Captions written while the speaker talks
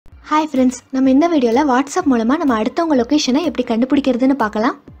Hi friends, நம்ம இந்த வீடியோல வாட்ஸ்அப் மூலமா நம்ம அடுத்தவங்க லொகேஷனை எப்படி கண்டுபிடிக்கிறதுன்னு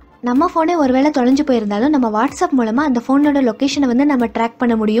பார்க்கலாம். நம்ம ஃபோனே ஒருவேளை தொலைஞ்சு போயிருந்தாலும் நம்ம வாட்ஸ்அப் மூலமா அந்த ஃபோனோட லொகேஷனை வந்து நம்ம ட்ராக்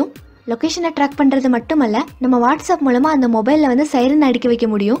பண்ண முடியும். லொகேஷனை ட்ராக் பண்றது மட்டுமல்ல, நம்ம வாட்ஸ்அப் மூலமா அந்த மொபைல்ல வந்து சைரன் அடிக்க வைக்க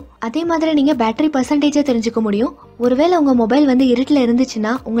முடியும். அதே மாதிரி நீங்க பேட்டரி பர்சன்டேஜை தெரிஞ்சுக்க முடியும். ஒருவேளை உங்க மொபைல் வந்து இருட்டில்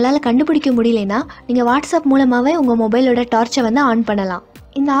இருந்துச்சுன்னா உங்களால கண்டுபிடிக்க முடியலனா நீங்க வாட்ஸ்அப் மூலமாவே உங்க மொபைலோட டார்ச்சை வந்து ஆன் பண்ணலாம்.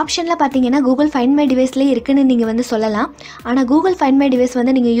 இந்த ஆப்ஷனில் பார்த்தீங்கன்னா கூகுள் ஃபைண்ட் மை டிவைஸ்லேயே இருக்குன்னு நீங்கள் வந்து சொல்லலாம். ஆனால் கூகுள் ஃபைண்ட் மை டிவைஸ்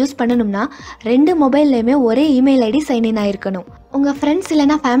வந்து நீங்கள் யூஸ் பண்ணணும்னா 2 மொபைல்லையுமே ஒரே இமெயில் ஐடி சைன்இன் ஆகிருக்கணும். உங்கள் ஃப்ரெண்ட்ஸ்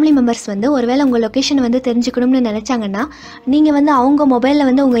இல்லைனா ஃபேமிலி மெம்பர்ஸ் வந்து ஒருவேளை உங்கள் லொக்கேஷன் வந்து தெரிஞ்சுக்கணும்னு நினச்சாங்கன்னா நீங்கள் வந்து அவங்க மொபைலில்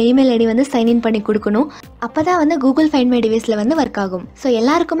வந்து உங்கள் இமெயில் ஐடி வந்து சைன்இன் பண்ணி கொடுக்கணும். அப்போ தான் வந்து கூகுள் ஃபைண்ட் மை டிவைஸில் வந்து ஒர்க் ஆகும். ஸோ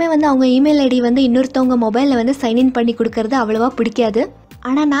எல்லாருக்குமே வந்து அவங்க இமெயில் ஐடி வந்து இன்னொருத்தவங்க மொபைலில் வந்து சைன்இன் பண்ணி கொடுக்கறது அவ்வளோவா பிடிக்காது.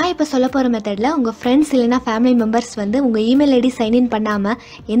 ஆனால் நான் இப்போ சொல்ல போகிற மெத்தடில் உங்கள் ஃப்ரெண்ட்ஸ் இல்லைனா ஃபேமிலி மெம்பர்ஸ் வந்து உங்கள் இமெயில் ஐடி சைன்இன் பண்ணாமல்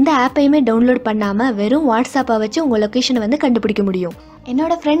எந்த ஆப்பையுமே டவுன்லோட் பண்ணாமல் வெறும் வாட்ஸ்அப்பை வச்சு உங்கள் லொக்கேஷனை வந்து கண்டுபிடிக்க முடியும்.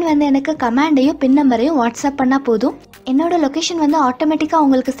 என்னோட ஃப்ரெண்ட் வந்து எனக்கு கமாண்டையும் பின் நம்பரையும் வாட்ஸ்அப் பண்ணால் போதும், என்னோட லொக்கேஷன் வந்து ஆட்டோமேட்டிக்காக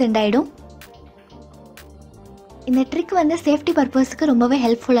உங்களுக்கு சென்ட் ஆகிடும். இந்த ட்ரிக் வந்து சேஃப்டி பர்பஸ்க்கு ரொம்பவே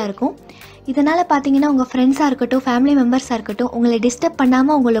ஹெல்ப்ஃபுல்லாக இருக்கும். இதனால் பார்த்தீங்கன்னா உங்கள் ஃப்ரெண்ட்ஸாக இருக்கட்டும், ஃபேமிலி மெம்பர்ஸாக இருக்கட்டும், உங்களை டிஸ்டர்ப்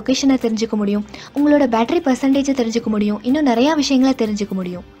பண்ணாமல் உங்கள் லொக்கேஷனை தெரிஞ்சுக்க முடியும், உங்களோட பேட்டரி பர்சன்டேஜை தெரிஞ்சுக்க முடியும், இன்னும் நிறையா விஷயங்களை தெரிஞ்சுக்க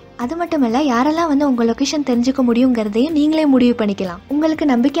முடியும். அது மட்டும் இல்லை, யாரெல்லாம் வந்து உங்கள் லொக்கேஷன் தெரிஞ்சுக்க முடியுங்கிறதையும் நீங்களே முடிவு பண்ணிக்கலாம். உங்களுக்கு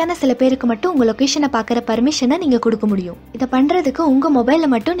நம்பிக்கையான சில பேருக்கு மட்டும் உங்கள் லொக்கேஷனை பார்க்குற பர்மிஷனை நீங்கள் கொடுக்க முடியும். இதை பண்ணுறதுக்கு உங்கள்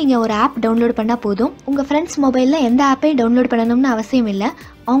மொபைலில் மட்டும் நீங்கள் ஒரு ஆப் டவுன்லோட் பண்ணால் போதும். உங்கள் ஃப்ரெண்ட்ஸ் மொபைலில் எந்த ஆப்பையும் டவுன்லோட் பண்ணணும்னு அவசியம் இல்லை,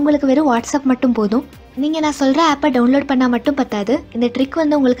 அவங்களுக்கு வெறும் வாட்ஸ்அப் மட்டும் போதும். நீங்கள் நான் சொல்கிற ஆப்பை டவுன்லோட் பண்ணால் மட்டும் பத்தாது. இந்த ட்ரிக்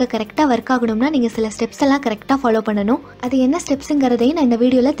வந்து உங்களுக்கு கரெக்டாக ஒர்க் ஆகணும்னா நீங்கள் சில ஸ்டெப்ஸ் எல்லாம் கரெக்டாக ஃபாலோ பண்ணணும். அது என்ன ஸ்டெப்ஸுங்கிறதையும் நான் இந்த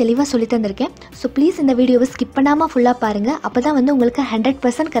வீடியோவில் தெளிவாக சொல்லி தந்திருக்கேன். ஸோ ப்ளீஸ் இந்த வீடியோவை ஸ்கிப் பண்ணாமல் ஃபுல்லாக பாருங்கள். அப்போ தான் வந்து உங்களுக்கு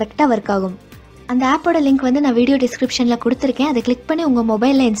 100% கரெக்டாக ஒர்க் ஆகும். அந்த ஆப்போட லிங்க் வந்து நான் வீடியோ டிஸ்கிரிப்ஷனில் கொடுத்துருக்கேன். அதை கிளிக் பண்ணி உங்கள்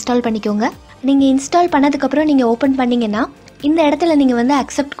மொபைலில் இன்ஸ்டால் பண்ணிக்கோங்க. நீங்கள் இன்ஸ்டால் பண்ணதுக்கப்புறம் நீங்கள் ஓப்பன் பண்ணிங்கன்னா இந்த இடத்துல நீங்கள் வந்து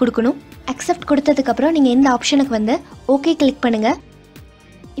அக்செப்ட் கொடுக்கணும். அக்செப்ட் கொடுத்ததுக்கப்புறம் நீங்கள் இந்த ஆப்ஷனுக்கு வந்து ஓகே கிளிக் பண்ணுங்கள்.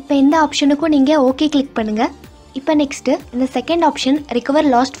 இப்போ இந்த ஆப்ஷனுக்கும் நீங்கள் ஓகே கிளிக் பண்ணுங்கள். இப்போ நெக்ஸ்ட்டு இந்த செகண்ட் ஆப்ஷன் ரிகவர்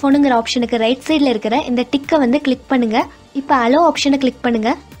லாஸ்ட் ஃபோனுங்கிற ஆப்ஷனுக்கு ரைட் சைடில் இருக்கிற இந்த டிக்கை வந்து கிளிக் பண்ணுங்கள். இப்போ அலோ ஆப்ஷனை கிளிக்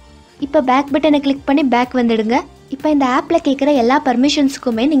பண்ணுங்கள். இப்போ பேக் பட்டனை கிளிக் பண்ணி பேக் வந்துடுங்க. இப்போ இந்த ஆப்பில் கேட்குற எல்லா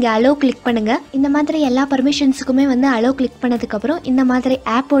பர்மிஷன்ஸுக்குமே நீங்கள் அலோ கிளிக் பண்ணுங்கள். இந்த மாதிரி எல்லா பர்மிஷன்ஸுக்குமே வந்து அலோ கிளிக் பண்ணதுக்கப்புறம் இந்த மாதிரி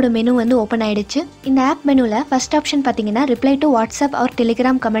ஆப்போட மெனு வந்து ஓப்பன் ஆகிடுச்சு. இந்த ஆப் மெனுவில் ஃபர்ஸ்ட் ஆப்ஷன் பார்த்தீங்கன்னா reply to WhatsApp R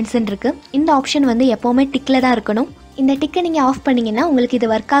Telegram கமெண்ட்ஸ்ன்னு இருக்குது. இந்த ஆப்ஷன் வந்து எப்போவுமே டிக்கில் தான் இருக்கணும். இந்த டிக்கை நீங்கள் ஆஃப் பண்ணிங்கன்னா உங்களுக்கு இது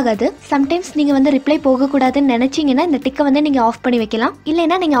ஒர்க் ஆகாது. சம்டைம்ஸ் நீங்கள் வந்து ரிப்ளை போகக்கூடாதுன்னு நினச்சிங்கன்னா இந்த டிக்கை வந்து நீங்கள் ஆஃப் பண்ணி வைக்கலாம்,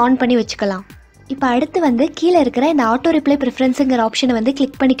 இல்லைன்னா நீங்கள் ஆன் பண்ணி வச்சுக்கலாம். இப்போ அடுத்து வந்து கீழே இருக்கிற இந்த ஆட்டோ ரிப்ளை ப்ரிஃபரன்ஸுங்கிற ஆப்ஷனை வந்து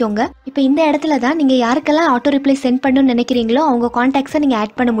கிளிக் பண்ணிக்கோங்க. இப்போ இந்த இடத்துல தான் நீங்கள் யாருக்கெல்லாம் ஆட்டோ ரிப்ளை சென்ட் பண்ணணும்னு நினைக்கிறீங்களோ அவங்க காண்டாக்ட்ஸை நீங்கள்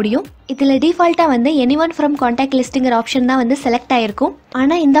ஆட் பண்ண முடியும். இதில் டிஃபால்ட்டாக வந்து எனிஒன் ஃப்ரம் காண்டாக்ட் லிஸ்ட்டுங்கிற ஆப்ஷன் தான் வந்து செலக்ட் ஆகிருக்கும்.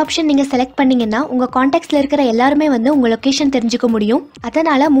 ஆனால் இந்த ஆப்ஷன் நீங்கள் செலக்ட் பண்ணிங்கன்னா உங்கள் காண்டாக்ட்ஸில் இருக்கிற எல்லாருமே வந்து உங்கள் லொக்கேஷன் தெரிஞ்சுக்க முடியும்.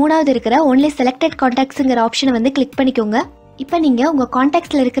 அதனால் மூணாவது இருக்கிற ஒன்லி செலக்டட் காண்டாக்ட்ஸுங்கிற ஆப்ஷனை வந்து கிளிக் பண்ணிக்கோங்க. இப்போ நீங்கள் உங்கள்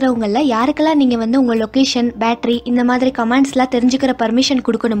காண்டாக்ட்ஸில் இருக்கிறவங்களில் யாருக்கெல்லாம் நீங்கள் வந்து உங்கள் லொக்கேஷன், பேட்டரி இந்த மாதிரி கமெண்ட்ஸ்லாம் தெரிஞ்சுக்கிற பர்மிஷன்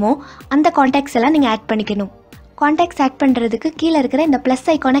கொடுக்கணுமோ அந்த காண்டாக்ட்ஸ் எல்லாம் நீங்கள் ஆட் பண்ணிக்கணும். காண்டாக்ட்ஸ் ஆட் பண்ணுறதுக்கு கீழே இருக்கிற இந்த ப்ளஸ்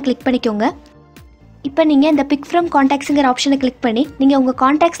ஐக்கானை கிளிக் பண்ணிக்கோங்க. இப்போ நீங்கள் இந்த பிக் ஃப்ரம் காண்டாக்ட்ஸுங்கிற ஆப்ஷனை கிளிக் பண்ணி நீங்கள் உங்கள்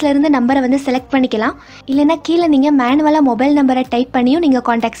காண்டாக்ட்ஸ்லேருந்து நம்பரை வந்து செலக்ட் பண்ணிக்கலாம். இல்லைனா கீழே நீங்கள் மேனுவலாக மொபைல் நம்பரை டைப் பண்ணியும் நீங்கள்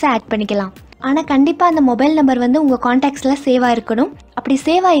காண்டாக்ட்ஸை ஆட் பண்ணிக்கலாம். ஆனால் கண்டிப்பாக அந்த மொபைல் நம்பர் வந்து உங்கள் காண்டாக்ட்ஸில் சேவாக இருக்கணும். அப்படி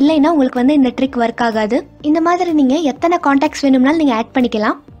சேவாக இல்லைன்னா உங்களுக்கு வந்து இந்த ட்ரிக் ஒர்க் ஆகாது. இந்த மாதிரி நீங்கள் எத்தனை காண்டாக்ட்ஸ் வேணும்னாலும் நீங்கள் ஆட்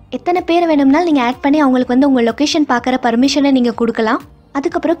பண்ணிக்கலாம். எத்தனை பேர் வேணும்னாலும் நீங்கள் ஆட் பண்ணி அவங்களுக்கு வந்து உங்கள் லொக்கேஷன் பார்க்குற பர்மிஷனை நீங்கள் கொடுக்கலாம்.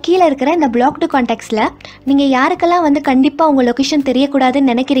 அதுக்கப்புறம் கீழே இருக்கிற இந்த பிளாக்டு காண்டாக்ட்ஸில் நீங்கள் யாருக்கெல்லாம் வந்து கண்டிப்பாக உங்கள் லொக்கேஷன்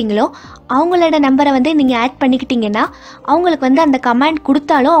தெரியக்கூடாதுன்னு நினைக்கிறீங்களோ அவங்களோட நம்பரை வந்து நீங்கள் ஆட் பண்ணிக்கிட்டீங்கன்னா அவங்களுக்கு வந்து அந்த கமாண்ட்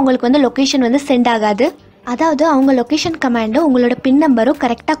கொடுத்தாலும் அவங்களுக்கு வந்து லொக்கேஷன் வந்து சென்ட் ஆகாது. அதாவது அவங்க லொக்கேஷன் கமாண்டும் உங்களோட பின் நம்பரும்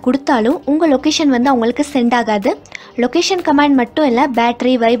கரெக்டாக கொடுத்தாலும் உங்கள் லொக்கேஷன் வந்து அவங்களுக்கு சென்ட் ஆகாது. லொக்கேஷன் கமாண்ட் மட்டும் இல்லை,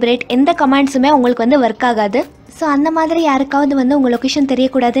 பேட்டரி, வைப்ரேட் எந்த கமாண்ட்ஸுமே அவங்களுக்கு வந்து ஒர்க் ஆகாது. ஸோ அந்த மாதிரி யாருக்காவது வந்து உங்கள் லொக்கேஷன்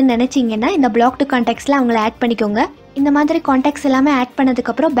தெரியக்கூடாதுன்னு நினச்சிங்கன்னா இந்த பிளாக்டு காண்டாக்ட்ஸில் அவங்கள ஆட் பண்ணிக்கோங்க. இந்த மாதிரி காண்டாக்ட்ஸ் எல்லாமே ஆட்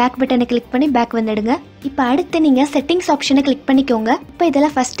பண்ணதுக்கப்புறம் பேக் பட்டனை கிளிக் பண்ணி பேக் வந்துடுங்க. இப்போ அடுத்து நீங்கள் செட்டிங்ஸ் ஆப்ஷனை கிளிக் பண்ணிக்கோங்க. இப்போ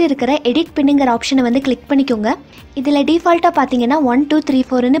இதில் ஃபஸ்ட்டு இருக்கிற எடிட் பின்னுங்கிற ஆப்ஷனை வந்து கிளிக் பண்ணிக்கோங்க. இதில் டிஃபால்ட்டாக பார்த்தீங்கன்னா 1 2 3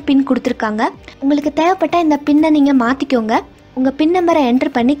 4ன்னு பின் கொடுத்துருக்காங்க. உங்களுக்கு தேவைப்பட்ட இந்த பின்னை நீங்கள் மாற்றிக்கோங்க. உங்கள் பின் நம்பரை என்ட்ரு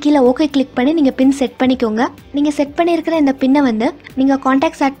பண்ணி கீழே ஓகே கிளிக் பண்ணி நீங்கள் பின் செட் பண்ணிக்கோங்க. நீங்கள் செட் பண்ணியிருக்கிற இந்த பின்னை வந்து நீங்கள்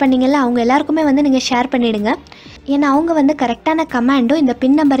காண்டாக்ட்ஸ் ஆட் பண்ணிங்கல்ல அவங்க எல்லாருக்குமே வந்து நீங்கள் ஷேர் பண்ணிவிடுங்க. ஏன்னா அவங்க வந்து கரெக்டான கமாண்டும் இந்த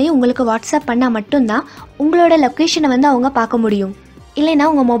பின் நம்பரையும் உங்களுக்கு வாட்ஸ்அப் பண்ணால் மட்டும்தான் உங்களோட லொக்கேஷனை வந்து அவங்க பார்க்க முடியும். இல்லைனா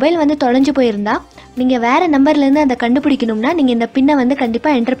உங்கள் மொபைல் வந்து தொலைஞ்சு போயிருந்தா நீங்கள் வேறு நம்பர்லேருந்து அதை கண்டுபிடிக்கணும்னா நீங்கள் இந்த பின்னை வந்து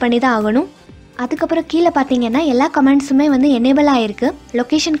கண்டிப்பாக என்ட்ரு பண்ணி தான் ஆகணும். அதுக்கப்புறம் கீழே பார்த்தீங்கன்னா எல்லா கமெண்ட்ஸுமே வந்து எனேபிள் ஆகிருக்கு.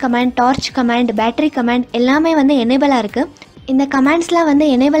 Location comment, torch comment, battery comment எல்லாமே வந்து எனேபிளாக இருக்குது. இந்த கமெண்ட்ஸ்லாம் வந்து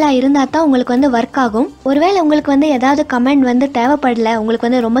எனேபிளாக இருந்தால் தான் உங்களுக்கு வந்து ஒர்க் ஆகும். ஒருவேளை உங்களுக்கு வந்து ஏதாவது கமெண்ட் வந்து தேவைப்படலை, உங்களுக்கு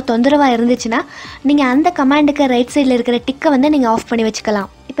வந்து ரொம்ப தொந்தரவாக இருந்துச்சுன்னா நீங்கள் அந்த கமெண்டுக்கு ரைட் சைடில் இருக்கிற டிக்கை வந்து நீங்கள் ஆஃப் பண்ணி வச்சுக்கலாம்.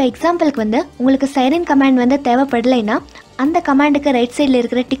 இப்போ எக்ஸாம்பிளுக்கு வந்து உங்களுக்கு சைரன் கமெண்ட் வந்து தேவைப்படலைன்னா அந்த கமெண்டுக்கு ரைட் சைடில்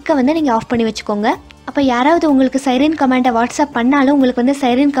இருக்கிற டிக்கை வந்து நீங்கள் ஆஃப் பண்ணி வச்சுக்கோங்க. அப்போ யாராவது உங்களுக்கு சைரன் கமெண்ட்டை வாட்ஸ்அப் பண்ணாலும் உங்களுக்கு வந்து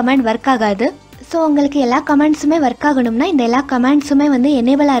சைரன் கமெண்ட் ஒர்க் ஆகாது. ஸோ உங்களுக்கு எல்லா கமெண்ட்ஸுமே ஒர்க் ஆகணும்னா இந்த எல்லா கமெண்ட்ஸுமே வந்து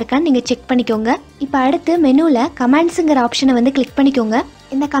எனேபிளாக இருக்கான்னு நீங்கள் செக் பண்ணிக்கோங்க. இப்போ அடுத்து மெனுவில் கமெண்ட்ஸுங்கிற ஆப்ஷனை வந்து கிளிக் பண்ணிக்கோங்க.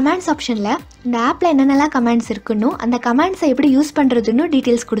 இந்த கமெண்ட்ஸ் ஆப்ஷனில் இந்த ஆப்பில் என்னென்னலாம் கமெண்ட்ஸ் இருக்குன்னு அந்த கமெண்ட்ஸை எப்படி யூஸ் பண்ணுறதுன்னு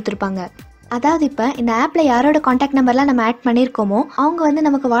டீட்டெயில்ஸ் கொடுத்துருப்பாங்க. அதாவது இப்போ இந்த ஆப்பில் யாரோட காண்டாக்ட் நம்பர்லாம் நம்ம ஆட் பண்ணியிருக்கோமோ அவங்க வந்து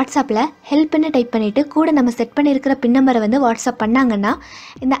நமக்கு வாட்ஸ்அப்பில் ஹெல்ப்னு டைப் பண்ணிவிட்டு கூட நம்ம செட் பண்ணியிருக்கிற பின் நம்பரை வந்து வாட்ஸ்அப் பண்ணாங்கன்னா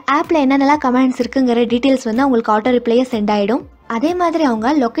இந்த ஆப்பில் என்னென்னலாம் கமெண்ட்ஸ் இருக்குங்கிற டீட்டெயில்ஸ் வந்து அவங்களுக்கு ஆட்டோ ரிப்ளையே சென்ட் ஆகிடும். அதே மாதிரி அவங்க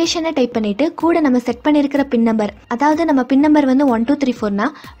லொக்கேஷனை டைப் பண்ணிவிட்டு கூட நம்ம செட் பண்ணியிருக்கிற பின் நம்பர், அதாவது நம்ம பின் நம்பர் வந்து 1234னா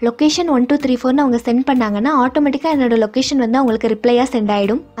லொக்கேஷன் 1234னு அவங்க சென்ட் பண்ணாங்கன்னா ஆட்டோமேட்டிக்காக என்னோட லொக்கேஷன் வந்து அவங்களுக்கு ரிப்ளையாக சென்ட்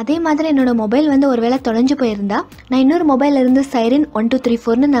ஆகிடும். அதே மாதிரி என்னோட மொபைல் வந்து ஒருவேளை தொலைஞ்சு போயிருந்தா நான் இன்னொரு மொபைலில் இருந்து சைரன்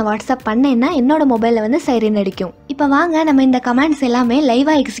 1234னு நான் வாட்ஸ்அப் பண்ணேன்னா என்னோட மொபைலில் வந்து சைரன் அடிக்கும். இப்போ வாங்க நம்ம இந்த கமெண்ட்ஸ் எல்லாமே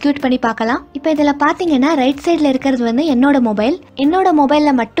லைவாக எக்ஸிக்யூட் பண்ணி பார்க்கலாம். இப்போ இதில் பார்த்தீங்கன்னா ரைட் சைடில் இருக்கிறது வந்து என்னோட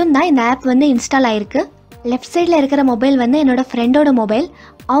மொபைலில் மட்டும்தான் இந்த ஆப் வந்து இன்ஸ்டால் ஆயிருக்கு. லெஃப்ட் சைடில் இருக்கிற மொபைல் வந்து என்னோடய ஃப்ரெண்டோட மொபைல்.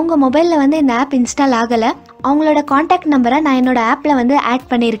 அவங்க மொபைலில் வந்து இந்த ஆப் இன்ஸ்டால் ஆகலை. அவங்களோட காண்டாக்ட் நம்பரை நான் என்னோடய ஆப்பில் வந்து ஆட்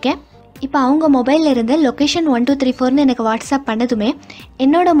பண்ணியிருக்கேன். இப்போ அவங்க மொபைலில் இருந்து லொக்கேஷன் 1234னு எனக்கு வாட்ஸ்அப் பண்ணதுமே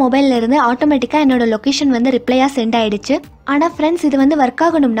என்னோடய மொபைலில் இருந்து ஆட்டோமேட்டிக்காக என்னோட லொக்கேஷன் வந்து ரிப்ளையாக சென்ட் ஆகிடுச்சு. ஆனால் ஃப்ரெண்ட்ஸ், இது வந்து ஒர்க்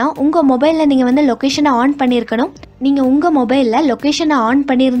ஆகணும்னா உங்கள் மொபைலில் நீங்கள் வந்து லொக்கேஷனை ஆன் பண்ணியிருக்கணும். நீங்கள் உங்கள் மொபைலில் லொக்கேஷனை ஆன்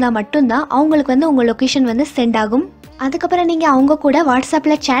பண்ணியிருந்தால் மட்டும்தான் அவங்களுக்கு வந்து உங்கள் லொக்கேஷன் வந்து சென்ட் ஆகும். அதுக்கப்புறம் நீங்கள் அவங்க கூட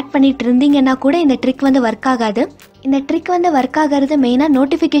வாட்ஸ்அப்பில் சேட் பண்ணிட்டு இருந்தீங்கன்னா கூட இந்த ட்ரிக் வந்து ஒர்க் ஆகாது. இந்த ட்ரிக் வந்து ஒர்க் ஆகிறது மெயினாக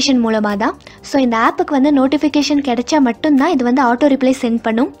நோட்டிஃபிகேஷன் மூலமாக தான். ஸோ இந்த ஆப்புக்கு வந்து நோட்டிஃபிகேஷன் கிடைச்சா மட்டும்தான் இது வந்து ஆட்டோ ரிப்ளை சென்ட்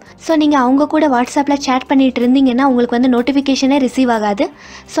பண்ணும். ஸோ நீங்கள் அவங்க கூட வாட்ஸ்அப்பில் சேட் பண்ணிட்டு இருந்தீங்கன்னா உங்களுக்கு வந்து நோட்டிஃபிகேஷனே ரிசீவ் ஆகாது.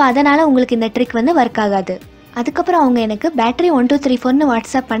 ஸோ அதனால் உங்களுக்கு இந்த ட்ரிக் வந்து ஒர்க் ஆகாது. அதுக்கப்புறம் அவங்க எனக்கு பேட்டரி 1234னு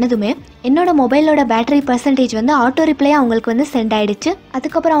வாட்ஸ்அப் பண்ணதுமே என்னோட மொபைலோட பேட்டரி பர்சன்டேஜ் வந்து ஆட்டோ ரிப்ளையாக அவங்களுக்கு வந்து சென்ட் ஆகிடுச்சு.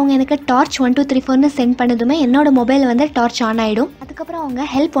 அதுக்கப்புறம் அவங்க எனக்கு டார்ச் 1234னு சென்ட் பண்ணதுமே என்னோட மொபைல் வந்து டார்ச் ஆன் ஆகிடும். அதுக்கப்புறம் அவங்க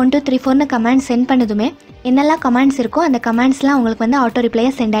ஹெல்ப் 1234னு கமெண்ட் சென்ட் பண்ணதுமே என்னெல்லாம் கமெண்ட்ஸ் இருக்கோ அந்த கமெண்ட்ஸ்லாம் அவங்களுக்கு வந்து ஆட்டோ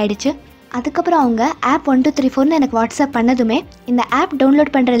ரிப்ளையாக சென்ட் ஆகிடுச்சு. அதுக்கப்புறம் அவங்க ஆப் 1234னு எனக்கு வாட்ஸ்அப் பண்ணதுமே இந்த ஆப்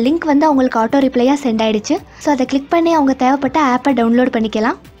டவுன்லோட் பண்ணுற லிங்க் வந்து அவங்களுக்கு ஆட்டோ ரிப்ளையாக சென்ட் ஆகிடுச்சு. ஸோ அதை கிளிக் பண்ணி அவங்க தேவைப்பட்ட ஆப்பை டவுன்லோட்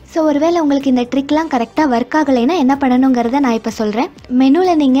பண்ணிக்கலாம். ஸோ ஒருவேளை உங்களுக்கு இந்த ட்ரிக்லாம் கரெக்டாக ஒர்க் ஆகலைன்னா என்ன பண்ணணுங்கிறத நான் இப்போ சொல்கிறேன்.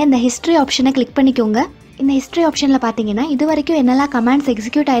 மெனுவில் நீங்கள் இந்த ஹிஸ்ட்ரி ஆப்ஷனை கிளிக் பண்ணிக்கோங்க. இந்த ஹிஸ்ட்ரி ஆப்ஷனில் பார்த்தீங்கன்னா இது வரைக்கும் என்னெல்லாம் கமெண்ட்ஸ்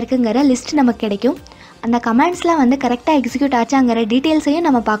எக்ஸிக்யூட் ஆயிருக்குங்கிற லிஸ்ட் நமக்கு கிடைக்கும். அந்த கமெண்ட்ஸ்லாம் வந்து கரெக்டாக எக்ஸிக்யூட் ஆச்சாங்கிற டீட்டெயில்ஸையும்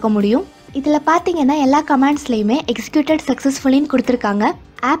நம்ம பார்க்க முடியும். இதில் பார்த்தீங்கன்னா எல்லா கமெண்ட்ஸ்லையுமே எக்ஸிக்யூட்டட் சக்ஸஸ்ஃபுல்லின்னு கொடுத்துருக்காங்க.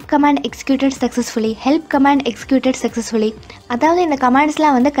 App command executed successfully, help command executed successfully. அதாவது இந்த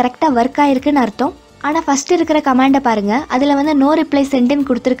கமெண்ட்ஸ்லாம் வந்து கரெக்டாக ஒர்க் ஆயிருக்குன்னு அர்த்தம். ஆனால் ஃபஸ்ட்டு இருக்கிற கமாண்டை பாருங்கள், அதில் வந்து நோ ரிப்ளை சென்ட்னு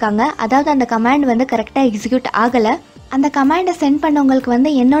கொடுத்துருக்காங்க. அதாவது அந்த கமாண்ட் வந்து கரெக்டாக எக்ஸிக்யூட் ஆகலை. அந்த கமாண்டை சென்ட் பண்ணவங்களுக்கு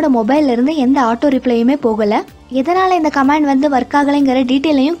வந்து என்னோட மொபைல்லேருந்து எந்த ஆட்டோ ரிப்ளையுமே போகலை. எதனால் இந்த கமாண்ட் வந்து ஒர்க் ஆகலைங்கிற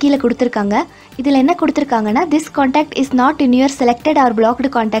டீட்டெயிலையும் கீழே கொடுத்துருக்காங்க. இதில் என்ன கொடுத்துருக்காங்கன்னா, this contact is not in your selected R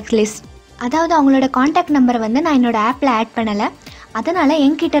blocked contact list. அதாவது அவங்களோட காண்டாக்ட் நம்பரை வந்து நான் என்னோட ஆப்பில் ஆட் பண்ணலை. அதனால்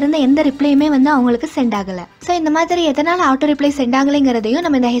என்கிட்ட இருந்த எந்த ரிப்ளையுமே வந்து அவங்களுக்கு சென்ட் ஆகலை. ஸோ இந்த மாதிரி எதனால் ஆட்டோ ரிப்ளை சென்ட் ஆகலைங்கிறதையும்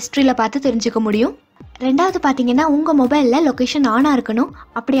நம்ம இந்த ஹிஸ்ட்ரியில் பார்த்து தெரிஞ்சுக்க முடியும். ரெண்டாவது பார்த்தீங்கன்னா உங்கள் மொபைலில் லொக்கேஷன் ஆனாக இருக்கணும்.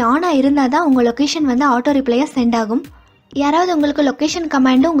 அப்படி ஆனாக இருந்தால் தான் உங்கள் லொக்கேஷன் வந்து ஆட்டோ ரிப்ளையாக சென்ட் ஆகும். யாராவது உங்களுக்கு லொக்கேஷன்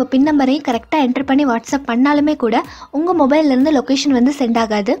கமாண்டு உங்கள் பின் நம்பரையும் கரெக்டாக என்டர் பண்ணி வாட்ஸ்அப் பண்ணாலுமே கூட உங்கள் மொபைல்லேருந்து லொக்கேஷன் வந்து சென்ட்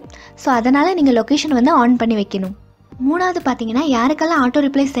ஆகாது. ஸோ அதனால் நீங்கள் லொக்கேஷன் வந்து ஆன் பண்ணி வைக்கணும். மூணாவது பார்த்தீங்கன்னா யாருக்கெல்லாம் ஆட்டோ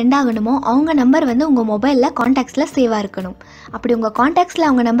ரிப்ளை சென்ட் ஆகணுமோ அவங்க நம்பர் வந்து உங்கள் மொபைலில் காண்டாக்ட்ஸில் சேவாக இருக்கணும். அப்படி உங்கள் காண்டாக்ட்ஸில்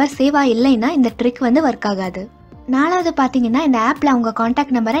அவங்க நம்பர் சேவாக இல்லைன்னா இந்த ட்ரிக் வந்து ஒர்க் ஆகாது. நாலாவது பார்த்தீங்கன்னா இந்த ஆப்பில் அவங்க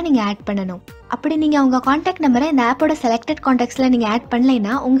காண்டாக்ட் நம்பரை நீங்கள் ஆட் பண்ணணும். அப்படி நீங்கள் உங்கள் காண்டாக்ட் நம்பரை இந்த ஆப்போட செலக்டட் காண்டாக்ட்ஸில் நீங்கள் ஆட்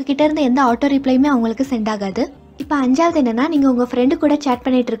பண்ணலைன்னா உங்ககிட்ட இருந்து எந்த ஆட்டோ ரிப்ளையுமே அவங்களுக்கு சென்ட் ஆகாது. இப்போ அஞ்சாவது என்னென்னா, நீங்கள் உங்கள் ஃப்ரெண்டு கூட சேட்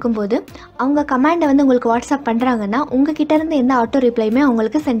பண்ணிகிட்டு இருக்கும்போது அவங்க கமாண்டை வந்து உங்களுக்கு வாட்ஸ்அப் பண்ணுறாங்கன்னா உங்ககிட்ட இருந்து எந்த ஆட்டோ ரிப்ளையுமே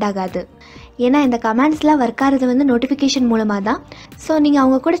அவங்களுக்கு சென்ட் ஆகாது. ஏன்னா இந்த கமெண்ட்ஸ்லாம் ஒர்க் ஆகிறது வந்து நோட்டிஃபிகேஷன் மூலமாக தான். ஸோ நீங்கள்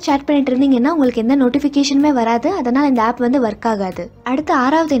அவங்க கூட சேட் பண்ணிட்டு இருந்தீங்கன்னா உங்களுக்கு எந்த நோட்டிஃபிகேஷனுமே வராது. அதனால் இந்த ஆப் வந்து ஒர்க் ஆகாது. அடுத்து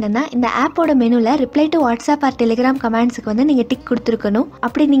ஆறாவது என்னென்னா, இந்த ஆப்போட மெனுவில் reply to WhatsApp R Telegram கமெண்ட்ஸுக்கு வந்து நீங்கள் டிக் கொடுத்துருக்கணும்.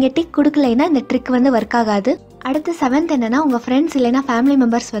 அப்படி நீங்கள் டிக் கொடுக்கலைன்னா இந்த ட்ரிக் வந்து ஒர்க் ஆகாது. அடுத்து செவன்த் என்னென்னா, உங்கள் ஃப்ரெண்ட்ஸ் இல்லைனா ஃபேமிலி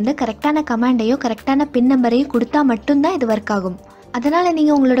மெம்பர்ஸ் வந்து கரெக்டான கமாண்டையோ கரெக்டான பின் நம்பரையும் கொடுத்தா மட்டும்தான் இது ஒர்க் ஆகும். அதனால்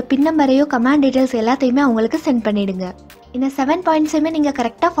நீங்கள் உங்களோட பின் நம்பரையோ கமாண்ட் டீட்டெயில்ஸ் எல்லாத்தையுமே அவங்களுக்கு சென்ட் பண்ணிவிடுங்க. இந்த 7 பாயிண்ட்ஸுமே நீங்கள்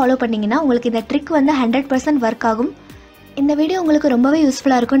கரெக்டாக ஃபாலோ பண்ணிங்கன்னா உங்களுக்கு இந்த ட்ரிக் வந்து 100% ஒர்க் ஆகும். இந்த வீடியோ உங்களுக்கு ரொம்பவே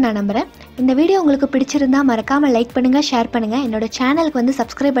யூஸ்ஃபுல்லாக இருக்கும்னு நான் நம்புகிறேன். இந்த வீடியோ உங்களுக்கு பிடிச்சிருந்தால் மறக்காமல் லைக் பண்ணுங்கள், ஷேர் பண்ணுங்கள். என்னோட சேனலுக்கு வந்து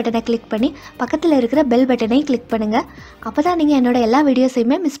சப்ஸ்கிரைப் பட்டனை கிளிக் பண்ணி பக்கத்தில் இருக்கிற பெல் பட்டனை கிளிக் பண்ணுங்கள். அப்போ தான் நீங்கள் என்னோட எல்லா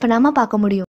வீடியோஸையுமே மிஸ் பண்ணாமல் பார்க்க முடியும்.